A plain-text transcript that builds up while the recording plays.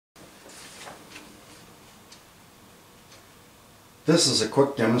This is a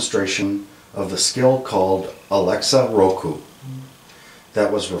quick demonstration of the skill called Alexa Roku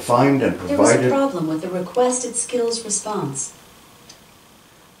that was refined and There was a provided problem with the requested skills response.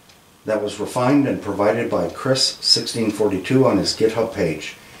 that was refined and provided by Chris1642 on his GitHub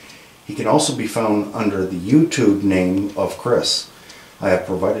page. He can also be found under the YouTube name of Chris. I have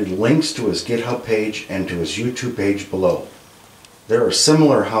provided links to his GitHub page and to his YouTube page below. There are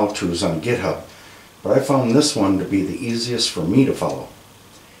similar how-tos on GitHub, but I found this one to be the easiest for me to follow.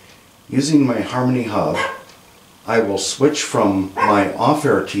 Using my Harmony Hub, I will switch from my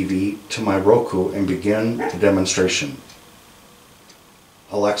off-air TV to my Roku and begin the demonstration.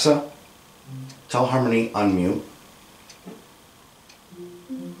 Alexa, tell Harmony unmute.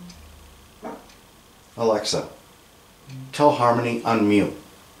 Alexa, tell Harmony unmute.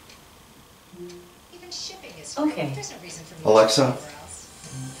 Even shipping is Okay. There's no reason for me Alexa, to shop anywhere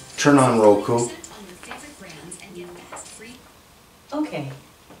else. turn on Roku. On your favorite brands and get fast free. Okay.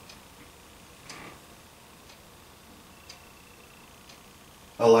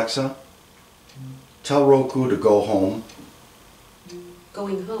 Alexa, tell Roku to go home.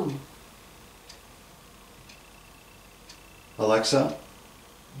 Going home. Alexa,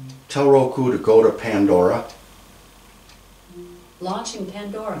 tell Roku to go to Pandora. Launching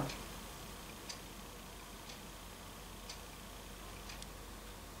Pandora.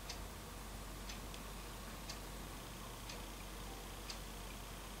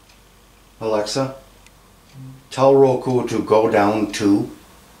 Alexa, tell Roku to go down to.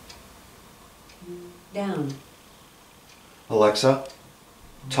 Down. Alexa,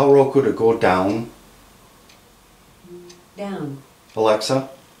 tell Roku to go down. Down. Alexa,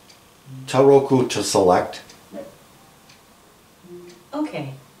 tell Roku to select.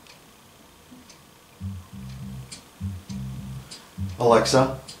 Okay.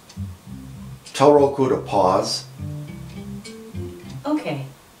 Alexa, tell Roku to pause. Okay.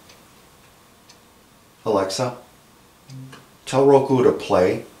 Alexa, tell Roku to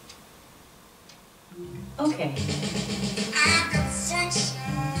play. Okay.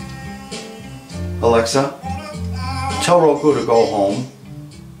 Alexa, tell Roku to go home.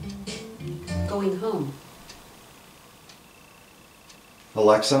 Going home.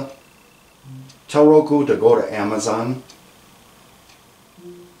 Alexa, tell Roku to go to Amazon.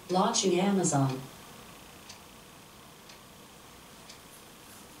 Launching Amazon.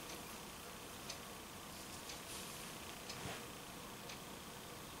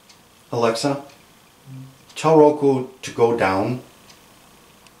 Alexa, tell Roku to go down.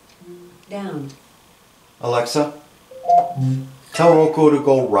 Down. Alexa, tell Roku to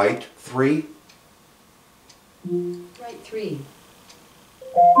go right 3. Right 3.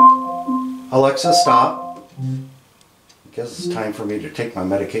 Alexa, stop. I guess it's time for me to take my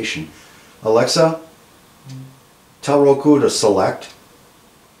medication. Alexa, tell Roku to select.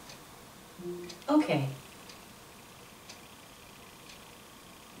 Okay.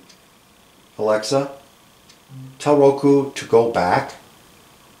 Alexa, tell Roku to go back.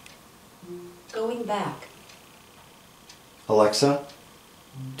 Going back. Alexa,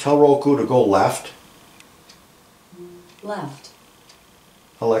 tell Roku to go left. Left.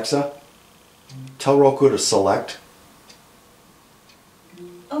 Alexa, tell Roku to select.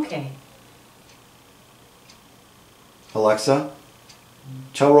 Okay. Alexa,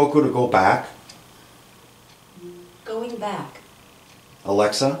 tell Roku to go back. Going back.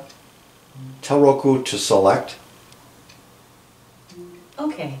 Alexa, tell Roku to select.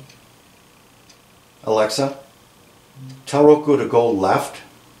 Okay. Alexa, tell Roku to go left.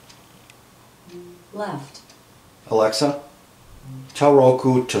 Left. Alexa, tell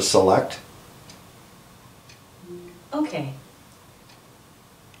Roku to select. Okay.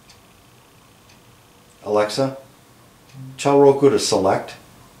 Alexa, tell Roku to select.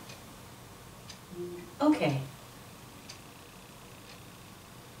 Okay.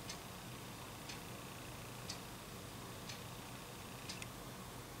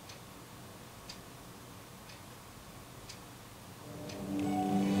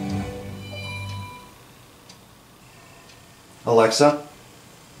 Alexa,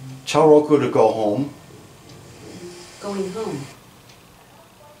 tell Roku to go home. Going home.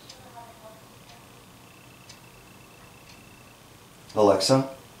 Alexa,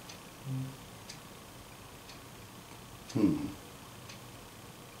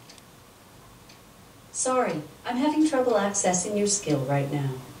 Sorry, I'm having trouble accessing your skill right now.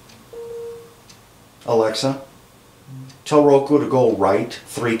 Alexa, tell Roku to go right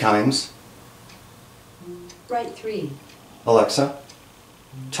 3 times. Right 3. Alexa,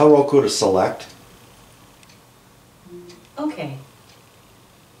 tell Roku to select. Okay.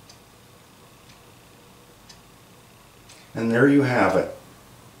 And there you have it.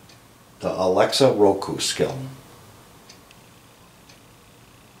 The Alexa Roku skill.